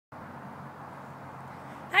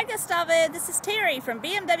Hi Gustavo, this is Terry from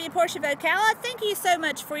BMW Porsche of Ocala. Thank you so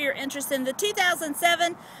much for your interest in the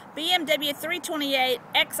 2007 BMW 328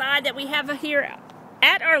 Xi that we have here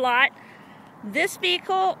at our lot. This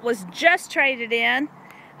vehicle was just traded in.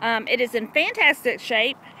 It is in fantastic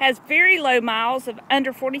shape, has very low miles of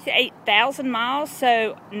under 48,000 miles,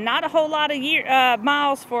 so not a whole lot of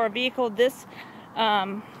miles for a vehicle this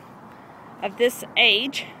of this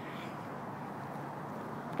age.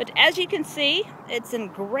 But as you can see, it's in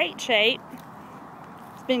great shape.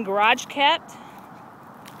 It's been garage kept.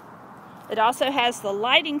 It also has the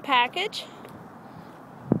lighting package,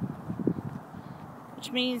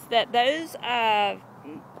 which means that those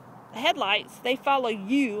headlights, they follow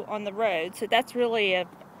you on the road. So that's really a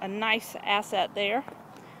nice asset there.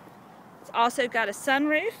 It's also got a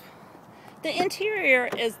sunroof. The interior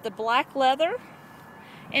is the black leather,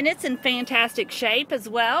 and it's in fantastic shape as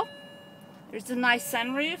well. There's a nice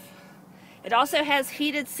sunroof. It also has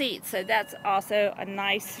heated seats, so that's also a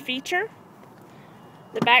nice feature.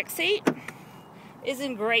 The back seat is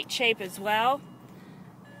in great shape as well.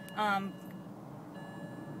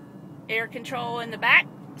 Air control in the back,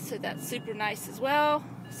 so that's super nice as well.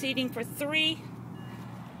 Seating for 3.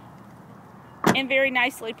 And very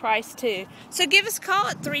nicely priced too. So give us a call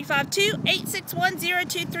at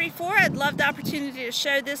 352-861-0234. I'd love the opportunity to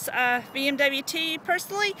show this BMW to you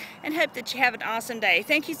personally, and hope that you have an awesome day.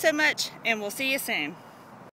 Thank you so much, and we'll see you soon.